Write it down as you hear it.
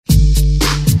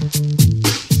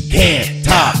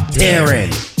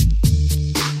Taryn.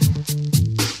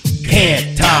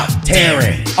 Can't top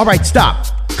Taryn. All right, stop.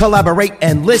 Collaborate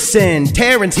and listen.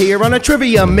 Taryn's here on a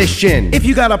trivia mission. If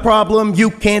you got a problem, you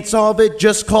can't solve it,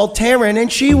 just call Taryn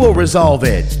and she will resolve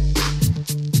it.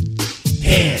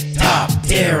 Can't top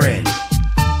Taryn.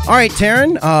 All right,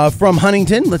 Taryn, from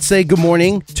Huntington, let's say good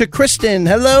morning to Kristen.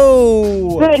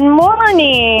 Hello. Good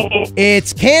morning.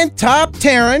 It's Can't Top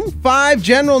Taryn. 5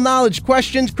 general knowledge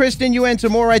questions. Kristen, you answer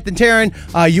more right than Taryn.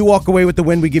 You walk away with the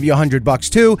win. We give you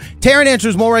 $100 too. Taryn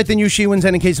answers more right than you. She wins.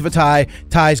 And in case of a tie,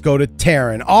 ties go to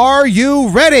Taryn. Are you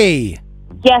ready?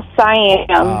 Yes, I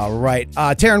am. All right.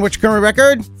 Taryn, what's your current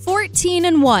record?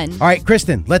 14-1. All right,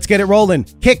 Kristen, let's get it rolling.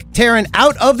 Kick Taryn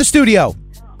out of the studio.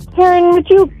 Taryn, would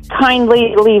you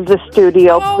kindly leave the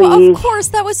studio, Oh, please? of course.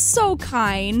 That was so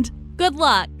kind. Good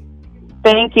luck.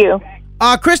 Thank you.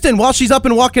 Kristen, while she's up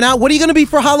and walking out, what are you going to be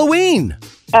for Halloween?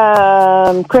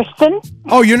 Kristen?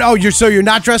 Oh, you're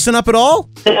not dressing up at all?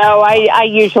 No, I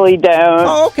usually don't.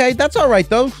 Oh, okay. That's all right,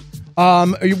 though.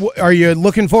 Are you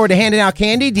looking forward to handing out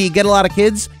candy? Do you get a lot of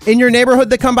kids in your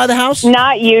neighborhood that come by the house?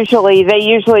 Not usually. They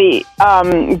usually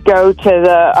go to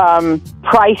the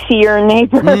pricier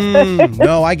neighborhood.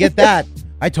 No, I get that.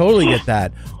 I totally get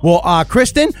that. Well,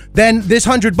 Kristen, then this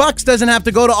 $100 doesn't have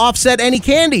to go to offset any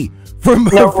candy for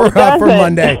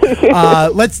Monday.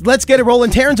 Let's get it rolling.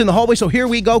 Taryn's in the hallway, so here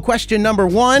we go. Question number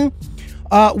 1.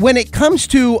 When it comes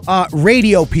to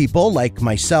radio people like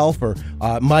myself or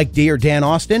Mike D or Dan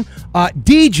Austin,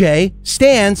 DJ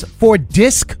stands for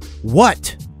disc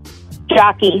what?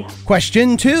 Jockey.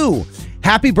 Question 2.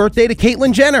 Happy birthday to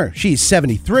Caitlyn Jenner. She's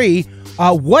 73.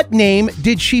 What name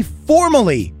did she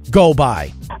formerly go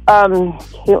by?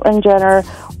 Caitlyn Jenner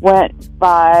went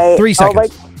by... 3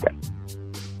 seconds.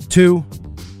 2,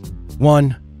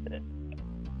 1,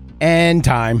 and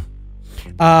time.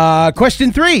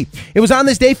 Question 3. It was on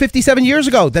this day 57 years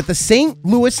ago that the St.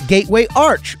 Louis Gateway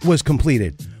Arch was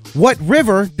completed. What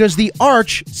river does the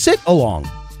arch sit along?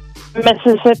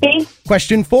 Mississippi.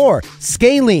 Question 4.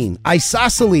 Scalene,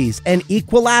 isosceles, and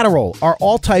equilateral are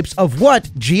all types of what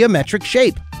geometric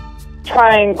shape?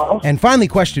 Triangle. And finally,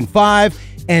 question 5.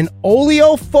 An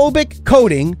oleophobic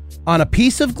coating on a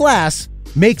piece of glass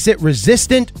makes it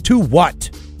resistant to what?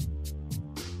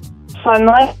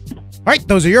 Sunlight. All right,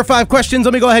 those are your 5 questions.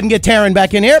 Let me go ahead and get Taryn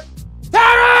back in here.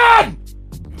 Taryn!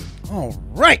 All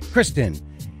right, Kristen.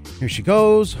 Here she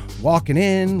goes, walking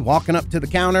in, walking up to the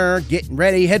counter, getting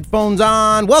ready, headphones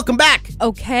on. Welcome back.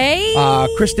 Okay.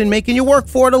 Kristen making you work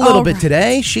for it a little bit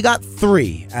today. She got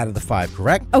 3 out of the 5,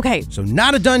 correct? Okay. So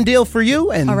not a done deal for you,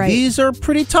 and All right. These are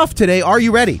pretty tough today. Are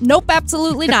you ready? Nope,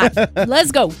 absolutely not.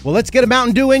 Let's go. Well, let's get a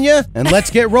Mountain Dew in you, and let's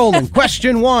get rolling.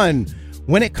 Question 1.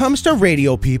 When it comes to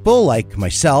radio people like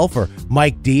myself or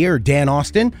Mike D or Dan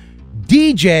Austin,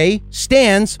 DJ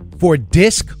stands for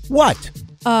disc what?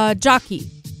 Jockey.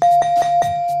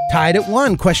 Tied at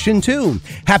 1. Question 2.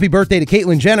 Happy birthday to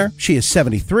Caitlyn Jenner. She is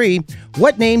 73.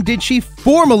 What name did she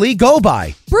formerly go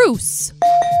by? Bruce.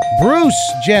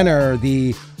 Bruce Jenner,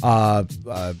 the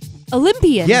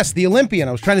Olympian. Yes, the Olympian.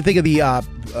 I was trying to think of the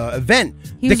event.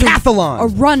 He was Decathlon. A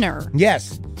runner.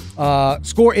 Yes.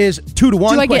 Score is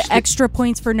 2-1. Do I get extra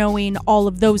points for knowing all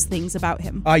of those things about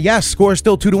him? Yes, score is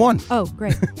still 2-1. Oh,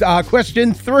 great.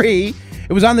 Question 3.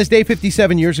 It was on this day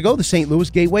 57 years ago the St. Louis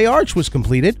Gateway Arch was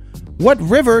completed. What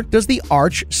river does the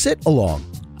arch sit along?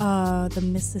 The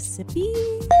Mississippi?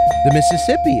 The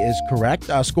Mississippi is correct.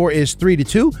 Score is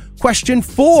 3-2. Question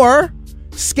 4.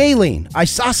 Scalene,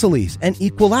 isosceles, and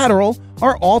equilateral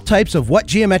are all types of what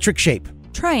geometric shape?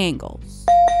 Triangles.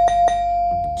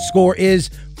 Score is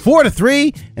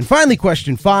 4-3. And finally,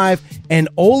 question 5. An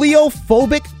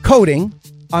oleophobic coating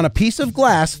on a piece of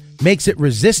glass makes it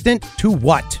resistant to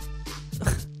what?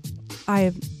 I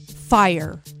have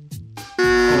fire.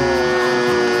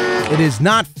 It is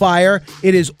not fire.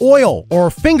 It is oil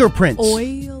or fingerprints.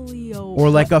 Oleo. Or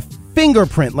like a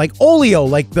fingerprint, like oleo,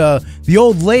 like the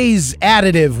old Lay's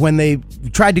additive when they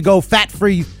tried to go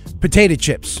fat-free potato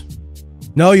chips.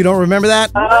 No, you don't remember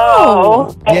that?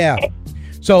 Oh. Yeah.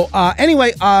 So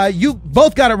anyway, you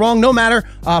both got it wrong. No matter.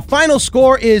 Final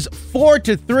score is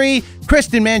 4-3.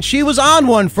 Kristen, man, she was on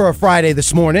one for a Friday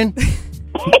this morning.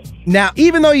 Now,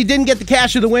 even though you didn't get the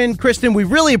cash of the win, Kristen, we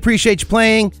really appreciate you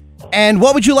playing. And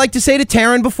what would you like to say to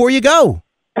Taryn before you go?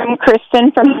 I'm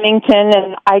Kristen from Huntington,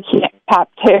 and I can't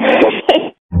top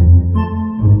Taryn.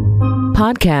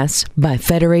 Podcasts by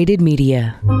Federated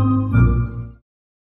Media.